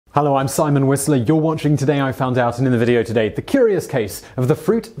Hello, I'm Simon Whistler. You're watching Today I Found Out, and in the video today, the curious case of the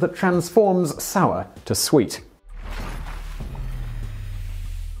fruit that transforms sour to sweet.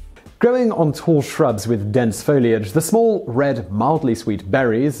 Growing on tall shrubs with dense foliage, the small, red, mildly sweet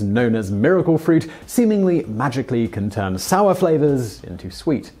berries, known as miracle fruit, seemingly magically can turn sour flavors into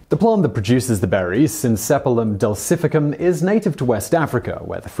sweet. The plant that produces the berries, Synsepalum Dulcificum, is native to West Africa,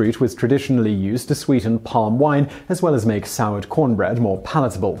 where the fruit was traditionally used to sweeten palm wine as well as make soured cornbread more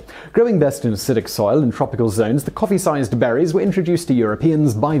palatable. Growing best in acidic soil in tropical zones, the coffee-sized berries were introduced to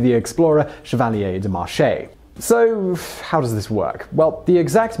Europeans by the explorer Chevalier de Marchais. So, how does this work? Well, the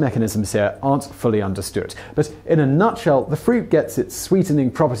exact mechanisms here aren't fully understood, but in a nutshell, the fruit gets its sweetening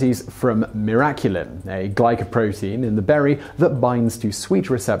properties from miraculin, a glycoprotein in the berry that binds to sweet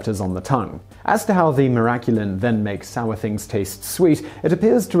receptors on the tongue. As to how the miraculin then makes sour things taste sweet, it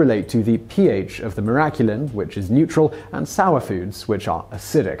appears to relate to the pH of the miraculin, which is neutral, and sour foods, which are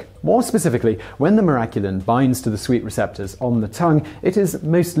acidic. More specifically, when the miraculin binds to the sweet receptors on the tongue, it is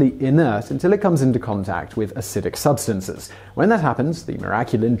mostly inert until it comes into contact with acidic substances. When that happens, the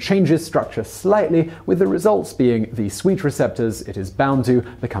miraculin changes structure slightly, with the results being the sweet receptors it is bound to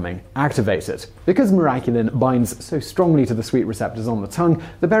becoming activated. Because miraculin binds so strongly to the sweet receptors on the tongue,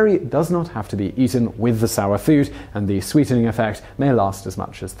 the berry does not have to be eaten with the sour food, and the sweetening effect may last as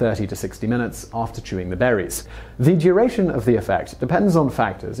much as 30 to 60 minutes after chewing the berries. The duration of the effect depends on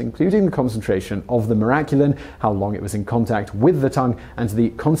factors including the concentration of the miraculin, how long it was in contact with the tongue, and the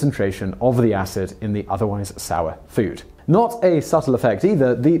concentration of the acid in the otherwise sour food. Not a subtle effect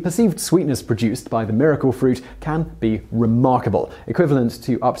either, the perceived sweetness produced by the miracle fruit can be remarkable, equivalent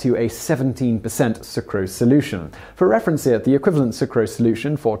to up to a 17% sucrose solution. For reference here, the equivalent sucrose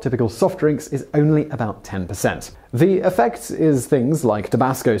solution for typical soft drinks is only about 10%. The effect is things like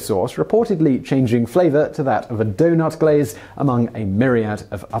Tabasco sauce reportedly changing flavor to that of a donut glaze, among a myriad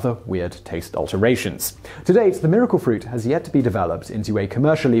of other weird taste alterations. To date, the miracle fruit has yet to be developed into a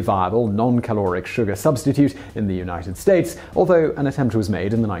commercially viable non-caloric sugar substitute in the United States, although an attempt was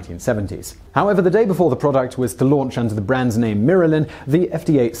made in the 1970s. However, the day before the product was to launch under the brand name Miralin, the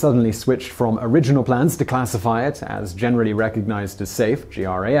FDA suddenly switched from original plans to classify it as generally recognized as safe,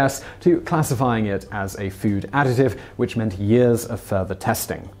 GRAS, to classifying it as a food additive, which meant years of further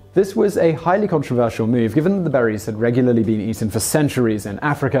testing. This was a highly controversial move, given that the berries had regularly been eaten for centuries in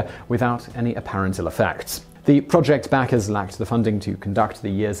Africa without any apparent ill effects. The project backers lacked the funding to conduct the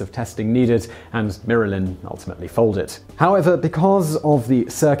years of testing needed, and Miralin ultimately folded. However, because of the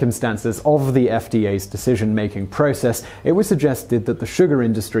circumstances of the FDA's decision-making process, it was suggested that the sugar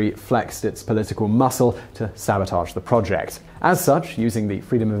industry flexed its political muscle to sabotage the project. As such, using the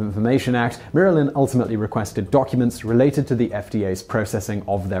Freedom of Information Act, Miralin ultimately requested documents related to the FDA's processing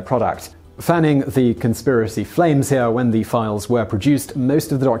of their product. Fanning the conspiracy flames here, when the files were produced,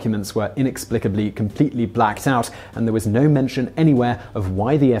 most of the documents were inexplicably completely blacked out, and there was no mention anywhere of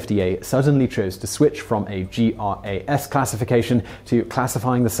why the FDA suddenly chose to switch from a GRAS classification to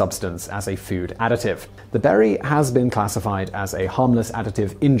classifying the substance as a food additive. The berry has been classified as a harmless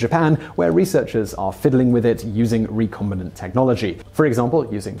additive in Japan, where researchers are fiddling with it using recombinant technology. For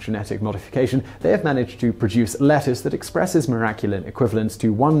example, using genetic modification, they have managed to produce lettuce that expresses miraculin equivalent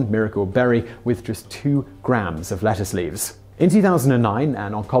to one miracle berry with just 2 grams of lettuce leaves. In 2009,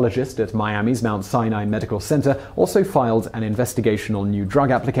 an oncologist at Miami's Mount Sinai Medical Center also filed an investigational new drug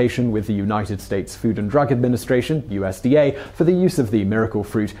application with the United States Food and Drug Administration, USDA, for the use of the miracle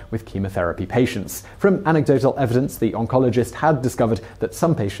fruit with chemotherapy patients. From anecdotal evidence, the oncologist had discovered that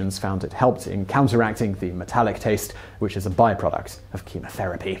some patients found it helped in counteracting the metallic taste, which is a byproduct of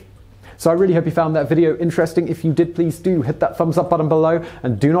chemotherapy. So I really hope you found that video interesting. If you did, please do hit that thumbs up button below,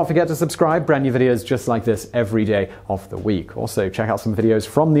 and do not forget to subscribe. Brand new videos just like this every day of the week. Also, check out some videos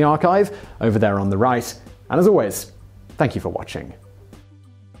from the archive over there on the right. And as always, thank you for watching.